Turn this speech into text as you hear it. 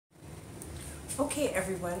Okay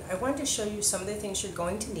everyone, I wanted to show you some of the things you're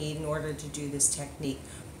going to need in order to do this technique,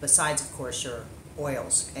 besides of course your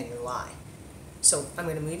oils and your lye. So I'm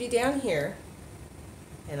going to move you down here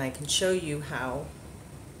and I can show you how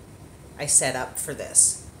I set up for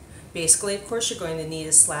this. Basically, of course, you're going to need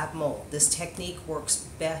a slab mold. This technique works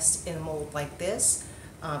best in a mold like this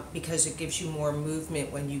because it gives you more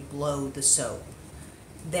movement when you blow the soap.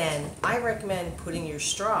 Then I recommend putting your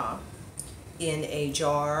straw in a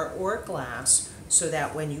jar or a glass so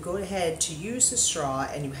that when you go ahead to use the straw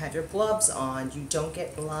and you have your gloves on, you don't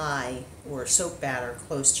get lye or soap batter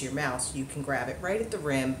close to your mouth. You can grab it right at the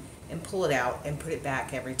rim and pull it out and put it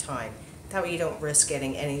back every time. That way you don't risk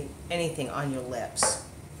getting anything on your lips.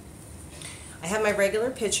 I have my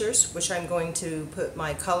regular pitchers, which I'm going to put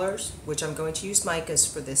my colors, which I'm going to use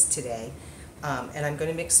micas for this today. And I'm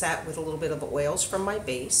going to mix that with a little bit of oils from my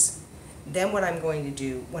base. Then what I'm going to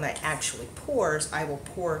do when I actually pour is I will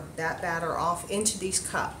pour that batter off into these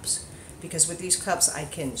cups, because with these cups I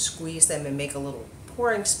can squeeze them and make a little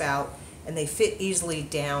pouring spout, and they fit easily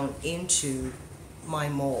down into my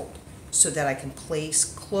mold so that I can place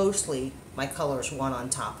closely my colors one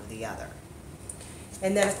on top of the other.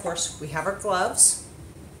 And then of course we have our gloves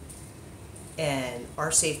and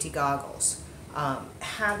our safety goggles.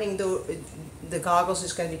 Having the goggles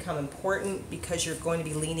is going to become important because you're going to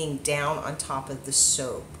be leaning down on top of the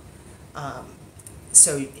soap.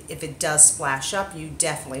 So if it does splash up, you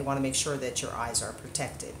definitely want to make sure that your eyes are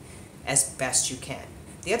protected as best you can.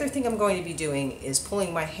 The other thing I'm going to be doing is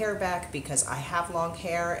pulling my hair back because I have long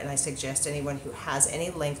hair, and I suggest anyone who has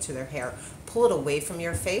any length to their hair, pull it away from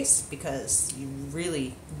your face because you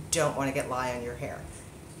really don't want to get lye on your hair.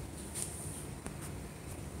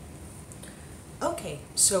 Okay,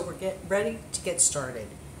 so we're ready to get started.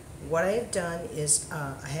 What I have done is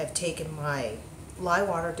I have taken my lye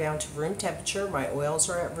water down to room temperature. My oils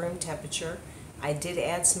are at room temperature. I did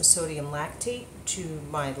add some sodium lactate to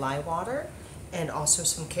my lye water and also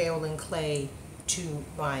some kaolin clay to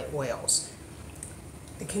my oils.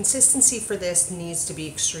 The consistency for this needs to be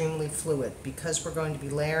extremely fluid because we're going to be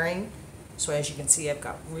layering. So as you can see, I've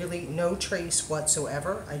got really no trace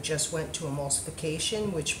whatsoever. I just went to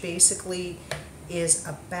emulsification, which basically is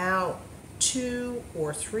about 2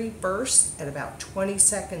 or 3 bursts at about 20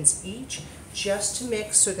 seconds each, just to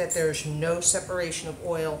mix so that there's no separation of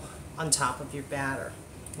oil on top of your batter.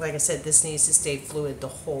 Like I said, this needs to stay fluid the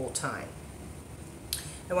whole time.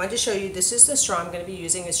 I wanted to show you, this is the straw I'm going to be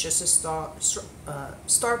using. It's just a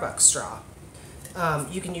Starbucks straw.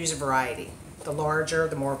 You can use a variety. The larger,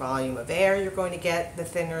 the more volume of air you're going to get, the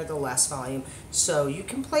thinner, the less volume. So you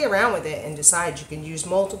can play around with it and decide you can use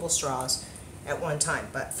multiple straws at one time.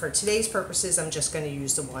 But for today's purposes, I'm just going to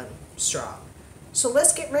use the one straw. So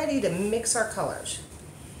let's get ready to mix our colors.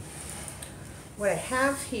 What I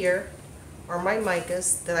have here are my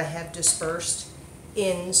micas that I have dispersed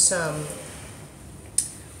in some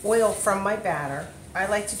oil from my batter. I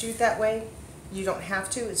like to do it that way. You don't have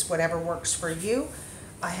to. It's whatever works for you.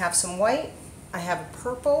 I have some white, I have a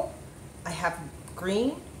purple, I have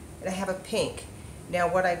green, and I have a pink.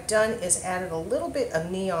 Now what I've done is added a little bit of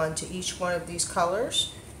neon to each one of these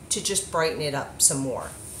colors to just brighten it up some more.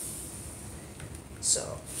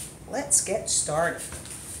 So let's get started.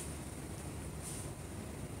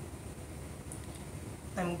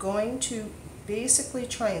 I'm going to basically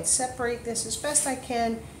try and separate this as best I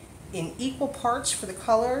can in equal parts for the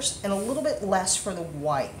colors and a little bit less for the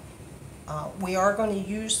white. We are going to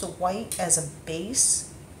use the white as a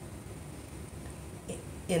base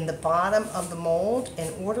in the bottom of the mold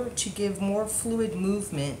in order to give more fluid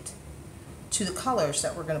movement to the colors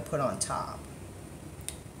that we're going to put on top.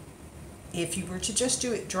 If you were to just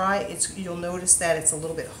do it dry, you'll notice that it's a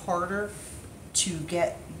little bit harder to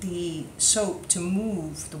get the soap to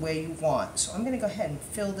move the way you want. So I'm going to go ahead and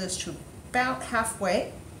fill this to about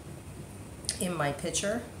halfway in my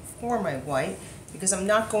pitcher for my white, because I'm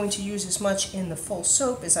not going to use as much in the full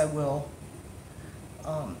soap as I will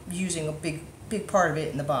using a big part of it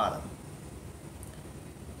in the bottom.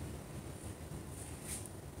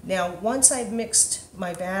 Now once I've mixed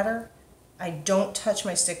my batter, I don't touch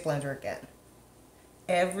my stick blender again.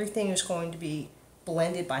 Everything is going to be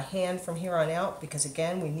blended by hand from here on out because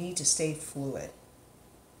again we need to stay fluid.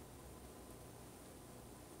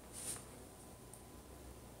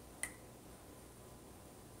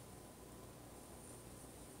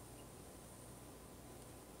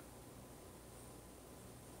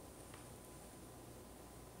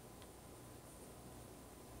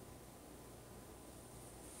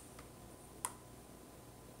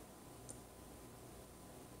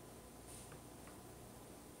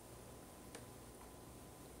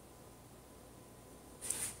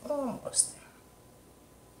 Almost there.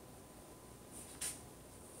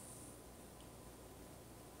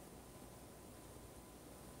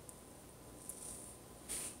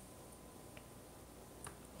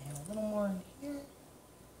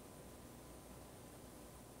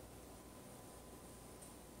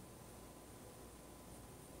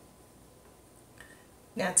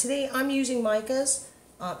 Now today I'm using micas.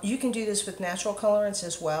 You can do this with natural colorants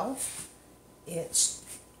as well. It's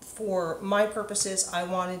for my purposes, I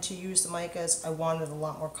wanted to use the micas. I wanted a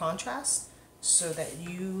lot more contrast so that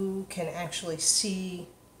you can actually see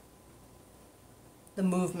the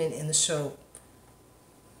movement in the soap.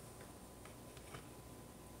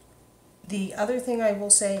 The other thing I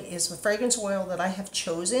will say is the fragrance oil that I have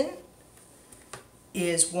chosen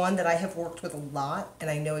is one that I have worked with a lot, and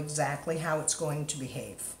I know exactly how it's going to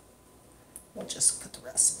behave. We'll just put the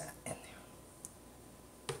rest of that in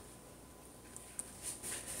there.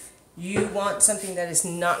 You want something that is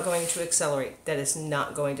not going to accelerate, that is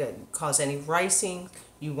not going to cause any ricing.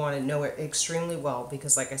 You want to know it extremely well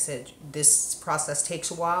because, like I said, this process takes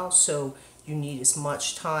a while, so you need as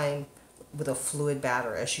much time with a fluid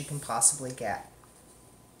batter as you can possibly get.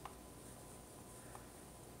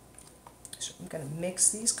 So I'm going to mix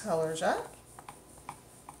these colors up.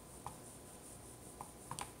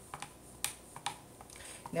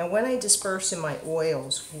 Now when I disperse in my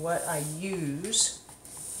oils, what I use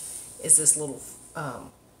is this little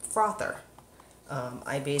frother.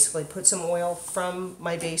 I basically put some oil from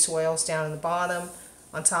my base oils down in the bottom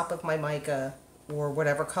on top of my mica or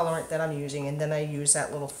whatever colorant that I'm using, and then I use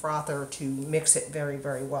that little frother to mix it very,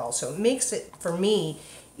 very well. So it makes it, for me,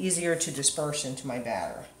 easier to disperse into my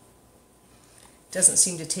batter. It doesn't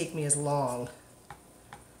seem to take me as long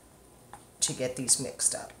to get these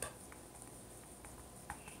mixed up.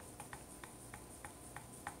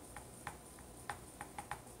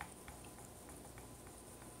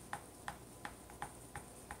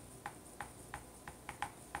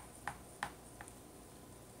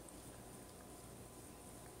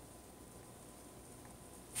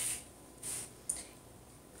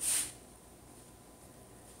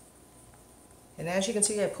 And as you can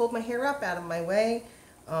see, I pulled my hair up out of my way.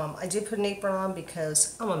 I did put an apron on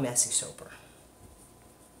because I'm a messy soaper.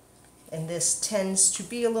 And this tends to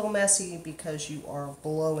be a little messy because you are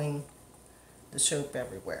blowing the soap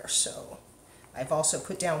everywhere. So I've also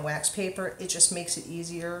put down wax paper. It just makes it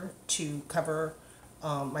easier to cover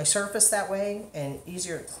my surface that way and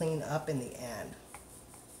easier to clean up in the end.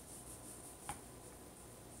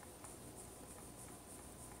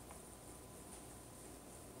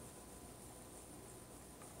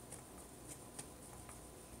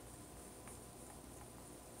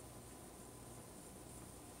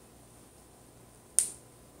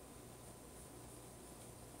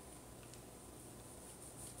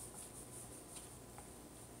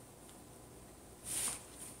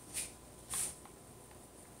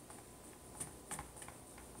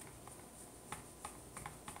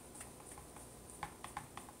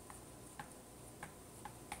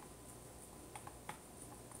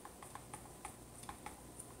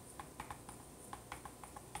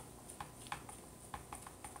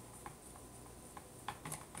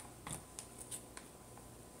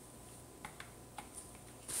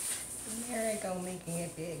 There I go, making a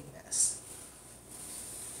big mess.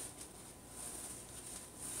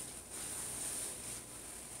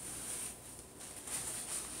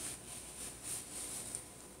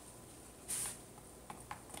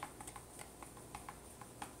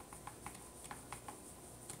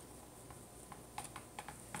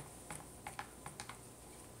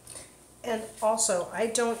 And also, I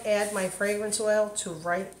don't add my fragrance oil till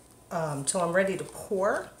I'm ready to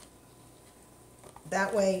pour.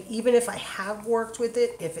 That way, even if I have worked with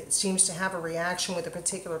it, if it seems to have a reaction with a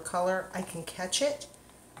particular color, I can catch it,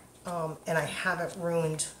 and I haven't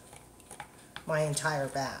ruined my entire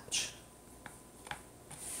batch.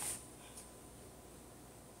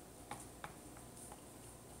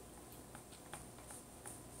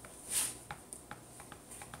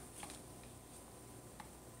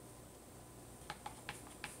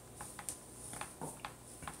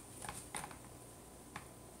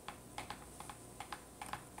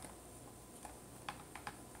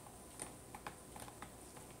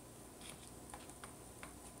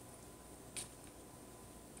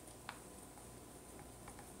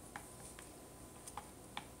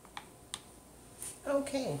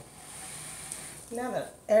 Okay, now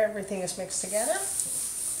that everything is mixed together,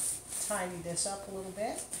 tidy this up a little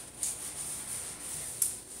bit.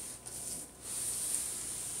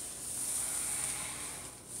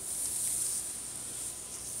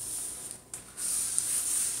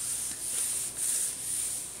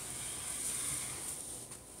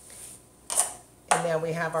 And now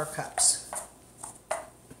we have our cups.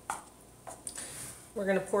 We're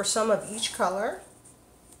going to pour some of each color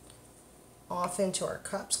off into our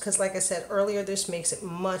cups because, like I said earlier, this makes it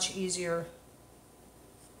much easier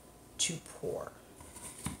to pour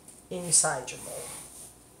inside your mold.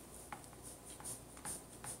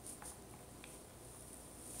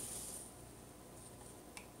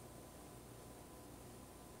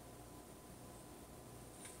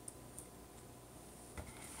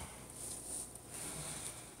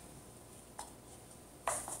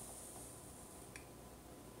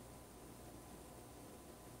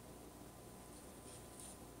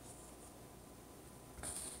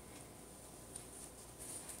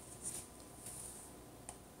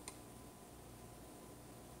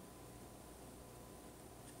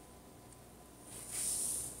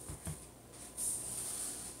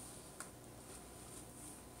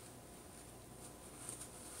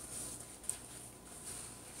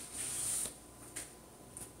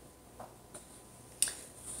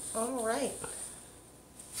 All right.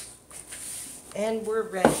 And we're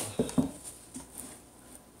ready.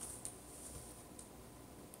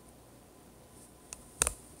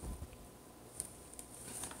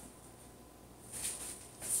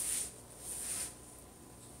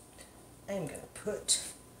 I'm going to put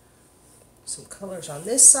some colors on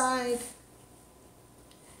this side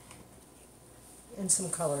and some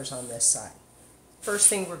colors on this side. First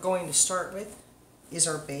thing we're going to start with is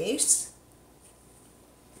our base.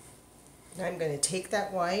 And I'm going to take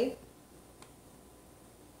that white.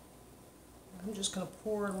 I'm just going to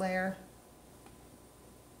pour a layer.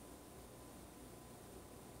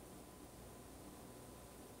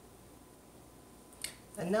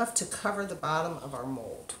 Enough to cover the bottom of our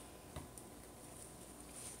mold.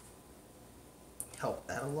 Help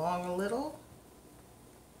that along a little.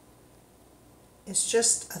 It's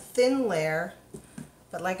just a thin layer,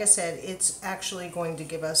 but like I said, it's actually going to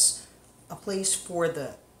give us a place for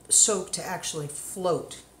the soap to actually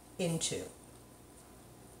float into.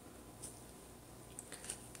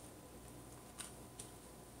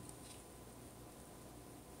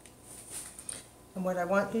 And what I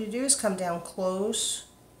want you to do is come down close.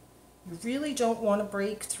 You really don't want to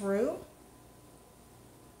break through.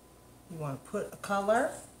 You want to put a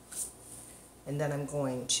color, and then I'm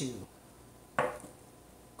going to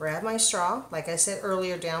grab my straw, like I said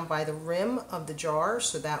earlier, down by the rim of the jar,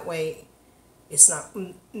 so that way it's not,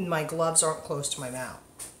 my gloves aren't close to my mouth.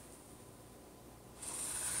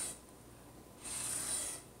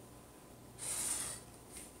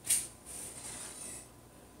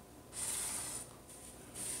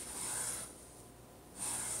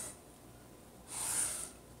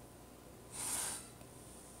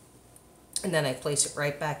 And then I place it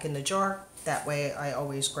right back in the jar. That way I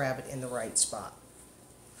always grab it in the right spot.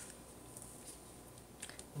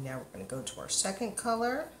 Now we're going to go to our second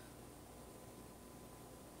color.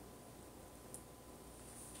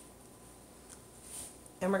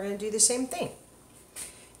 And we're going to do the same thing.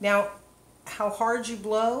 Now, how hard you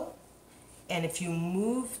blow, and if you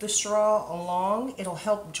move the straw along, it'll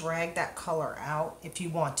help drag that color out if you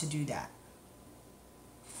want to do that.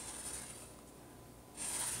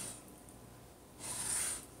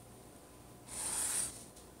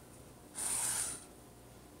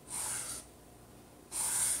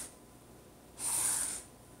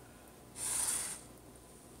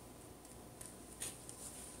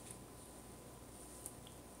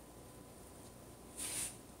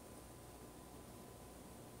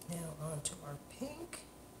 Now onto our pink.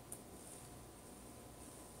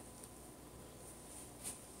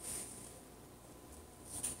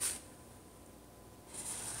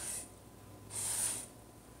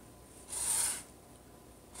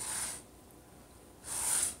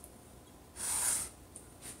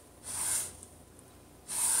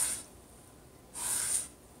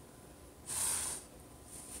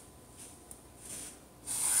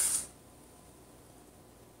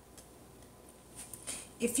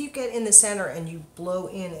 If you get in the center and you blow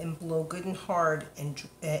in and blow good and hard, and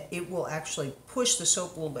it will actually push the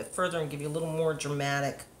soap a little bit further and give you a little more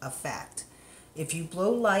dramatic effect. If you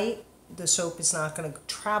blow light, the soap is not going to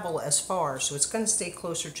travel as far, so it's going to stay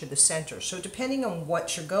closer to the center. So depending on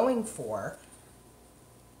what you're going for,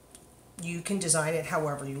 you can design it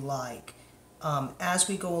however you like. As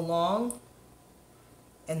we go along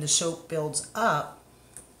and the soap builds up,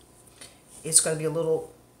 it's going to be a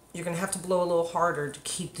little, you're going to have to blow a little harder to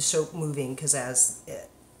keep the soap moving, because as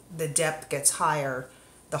the depth gets higher,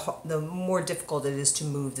 the more difficult it is to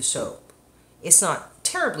move the soap. It's not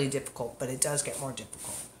terribly difficult, but it does get more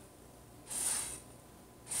difficult.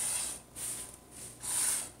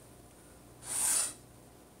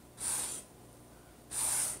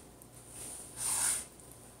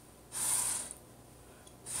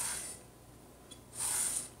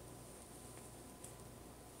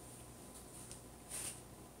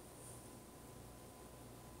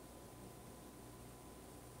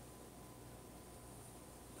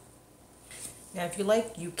 Now if you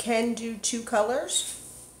like, you can do two colors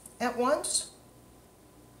at once.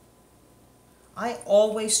 I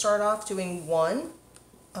always start off doing one,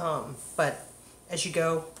 but as you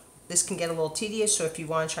go, this can get a little tedious, so if you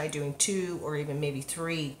want to try doing two or even maybe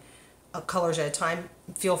three colors at a time,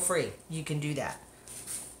 feel free. You can do that.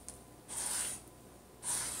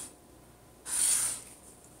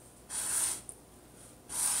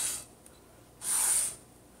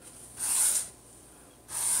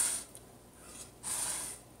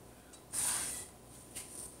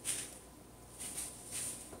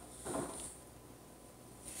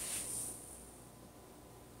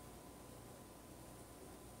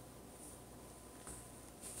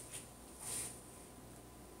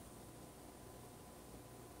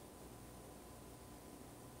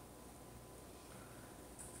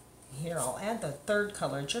 I'll add the third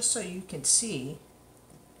color just so you can see.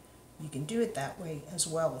 You can do it that way as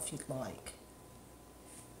well if you'd like.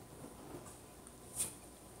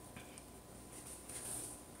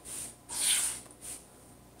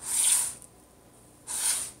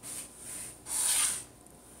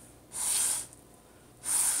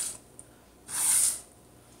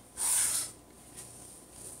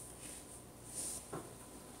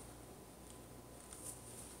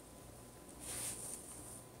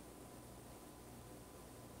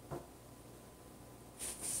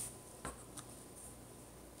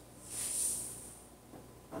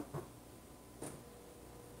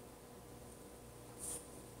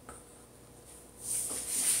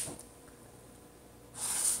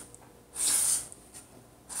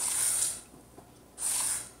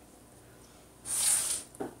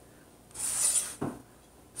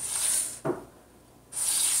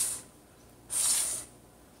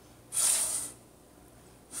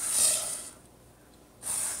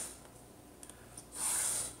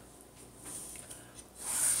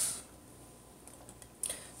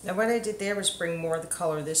 Now what I did there was bring more of the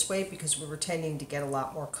color this way because we were tending to get a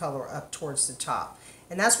lot more color up towards the top.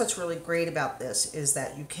 And that's what's really great about this, is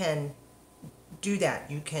that you can do that.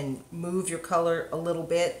 You can move your color a little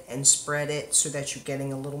bit and spread it so that you're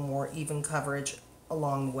getting a little more even coverage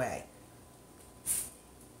along the way.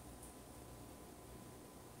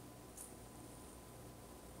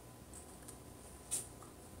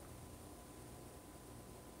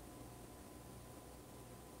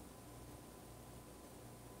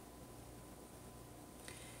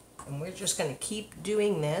 And we're just going to keep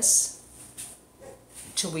doing this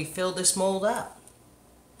till we fill this mold up.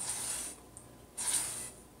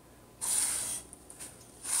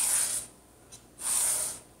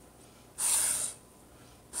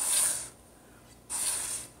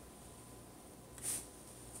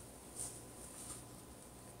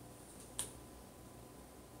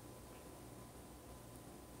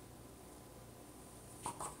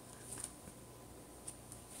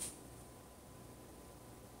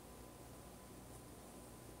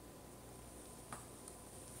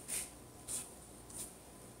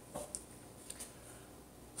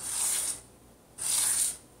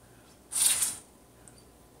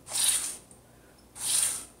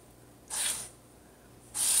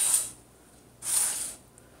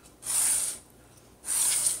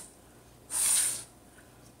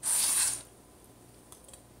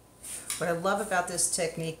 What I love about this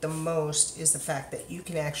technique the most is the fact that you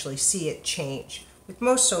can actually see it change. With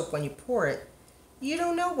most soap, when you pour it, you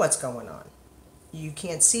don't know what's going on. You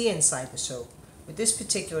can't see inside the soap. With this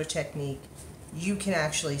particular technique, you can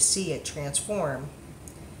actually see it transform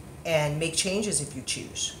and make changes if you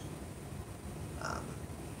choose.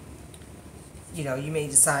 You know, you may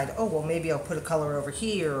decide, oh, well, maybe I'll put a color over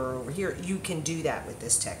here or over here. You can do that with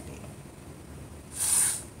this technique.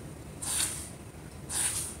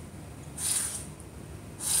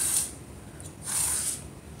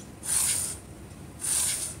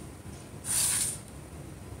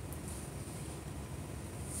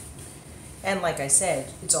 And like I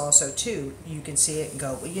said, it's also too, you can see it and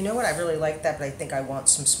go, well, you know what, I really like that, but I think I want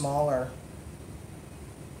some smaller.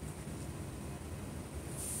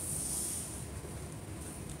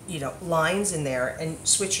 You know, lines in there, and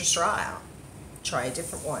switch your straw out. Try a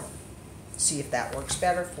different one. See if that works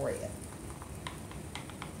better for you.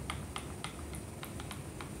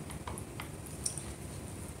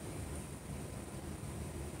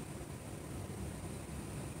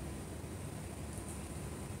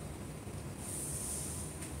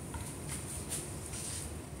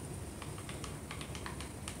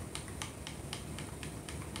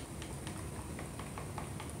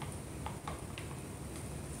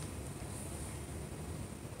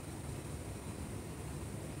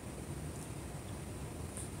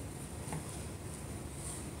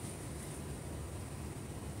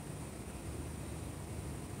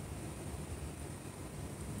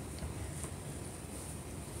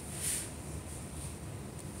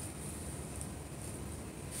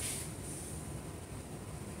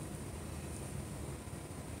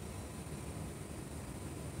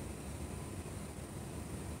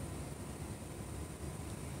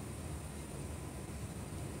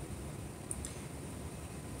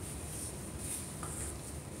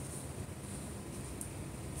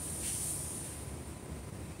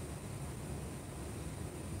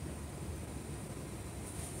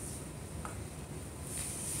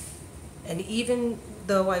 And even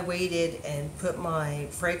though I waited and put my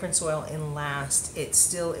fragrance oil in last, it's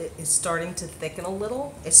starting to thicken a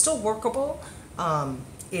little. It's still workable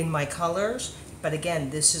in my colors, but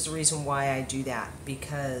again, this is the reason why I do that,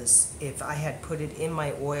 because if I had put it in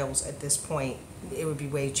my oils at this point, it would be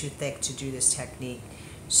way too thick to do this technique.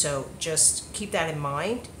 So just keep that in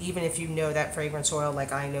mind, even if you know that fragrance oil,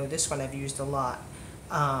 like I know this one I've used a lot.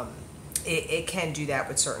 It can do that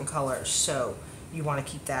with certain colors, so you want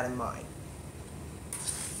to keep that in mind.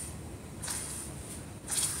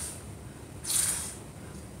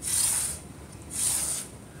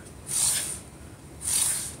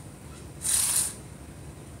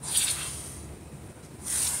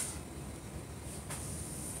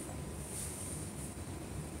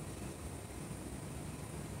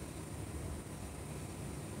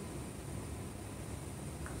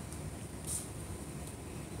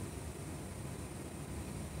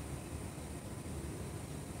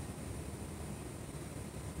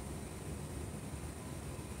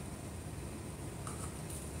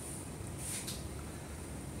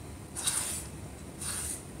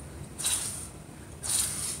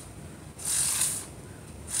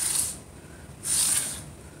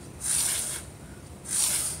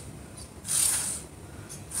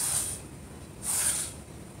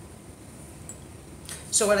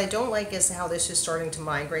 So what I don't like is how this is starting to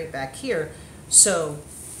migrate back here. So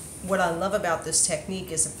what I love about this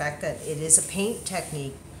technique is the fact that it is a paint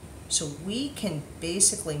technique. So we can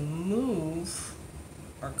basically move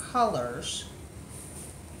our colors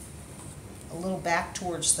a little back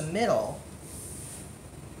towards the middle.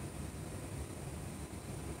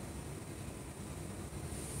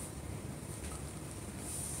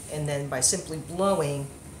 And then by simply blowing,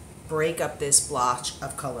 break up this blotch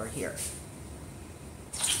of color here.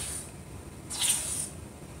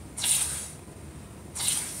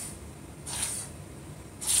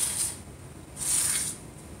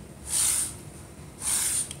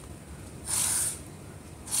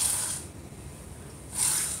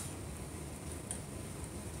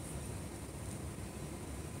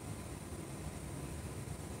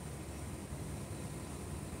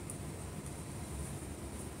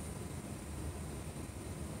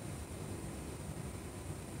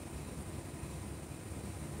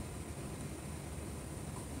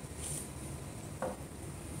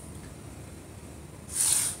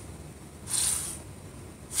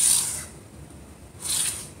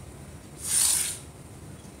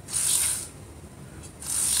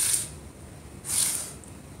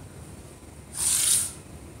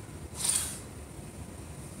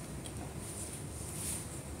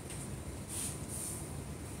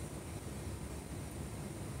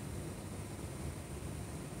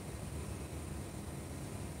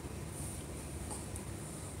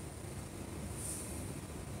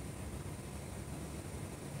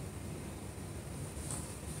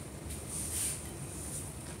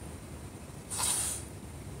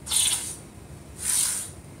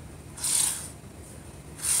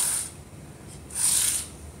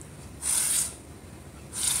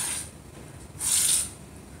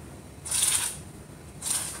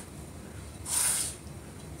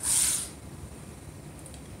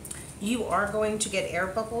 You are going to get air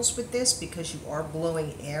bubbles with this because you are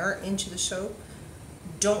blowing air into the soap.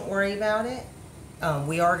 Don't worry about it.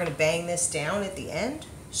 We are going to bang this down at the end,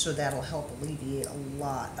 so that'll help alleviate a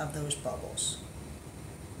lot of those bubbles.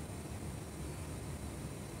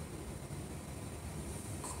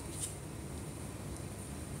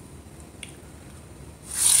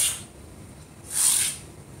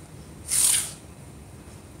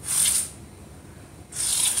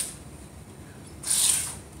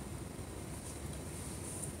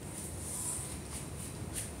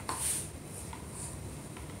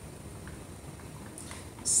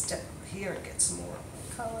 Step over here and get some more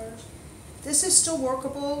colors. This is still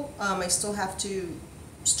workable. I still have to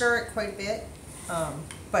stir it quite a bit,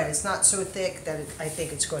 but it's not so thick that I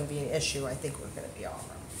think it's going to be an issue. I think we're going to be all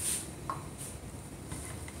right.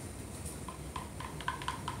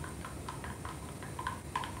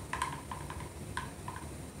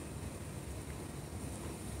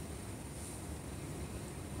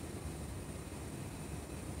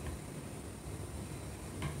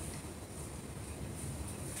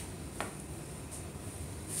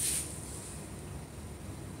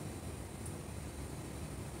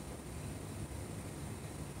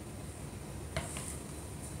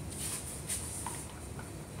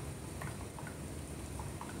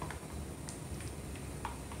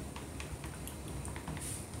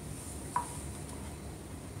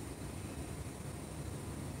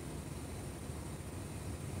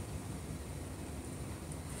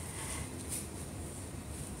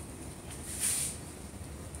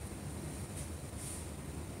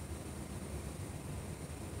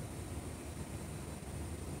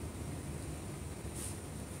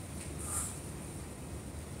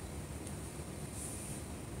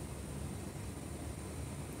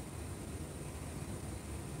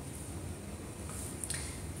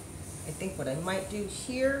 think what I might do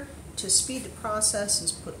here to speed the process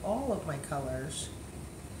is put all of my colors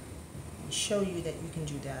and show you that you can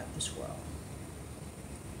do that as well.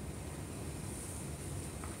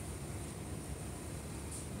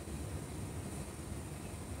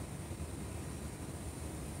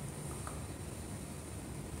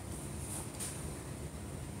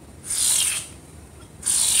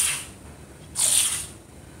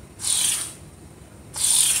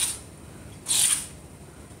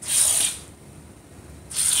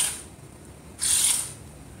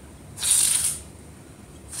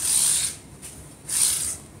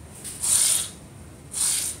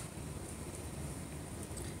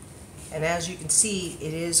 And as you can see,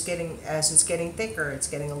 as it's getting thicker, it's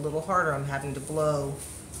getting a little harder. I'm having to blow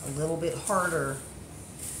a little bit harder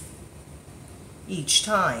each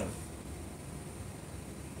time.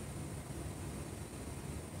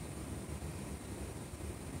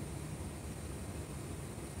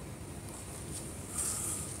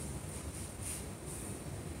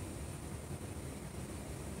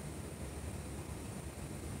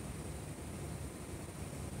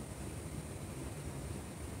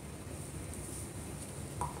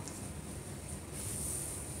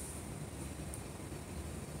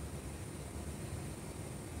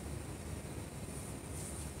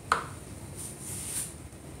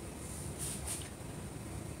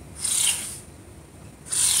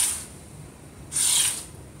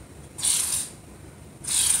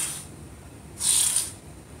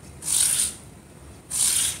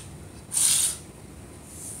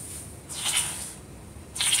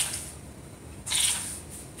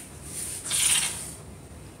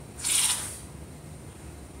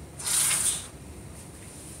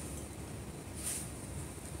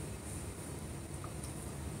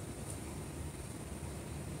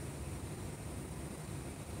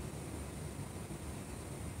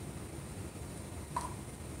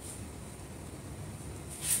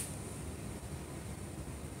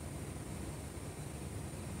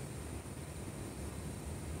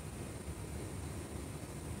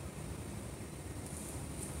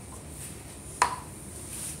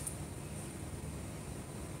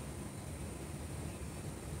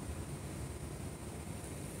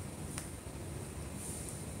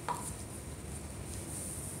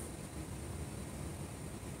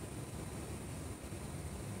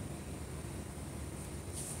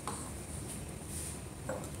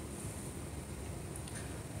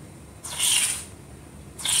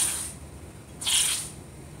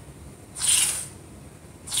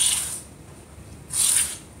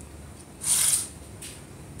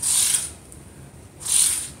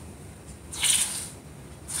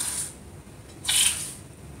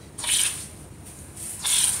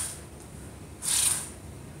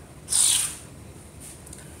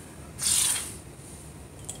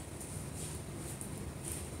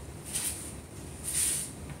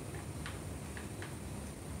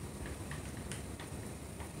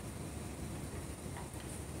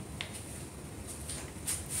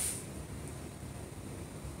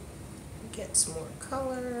 Get some more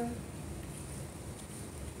color.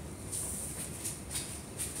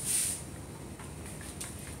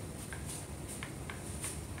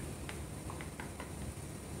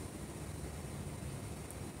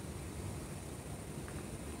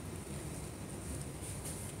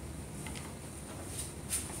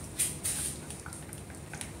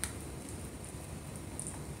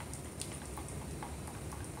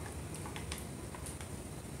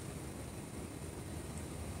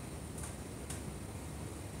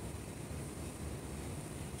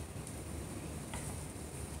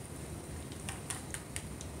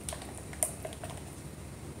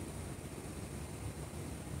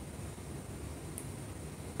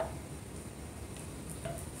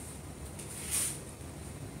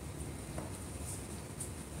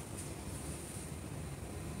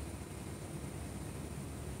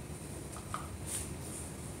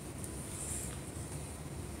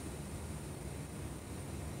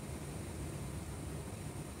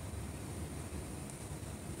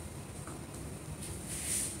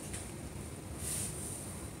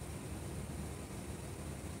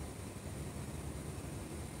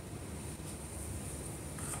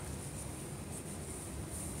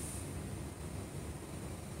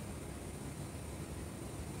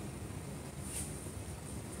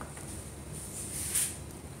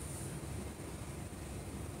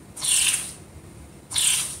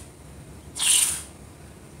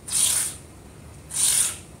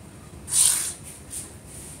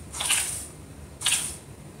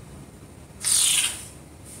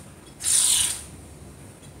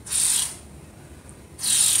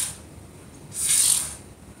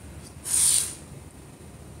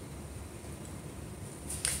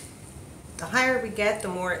 higher we get, the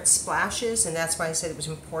more it splashes, and that's why I said it was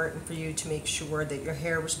important for you to make sure that your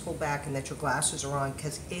hair was pulled back and that your glasses are on,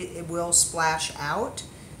 because it will splash out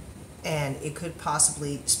and it could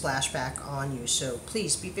possibly splash back on you. So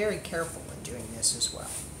please be very careful when doing this as well.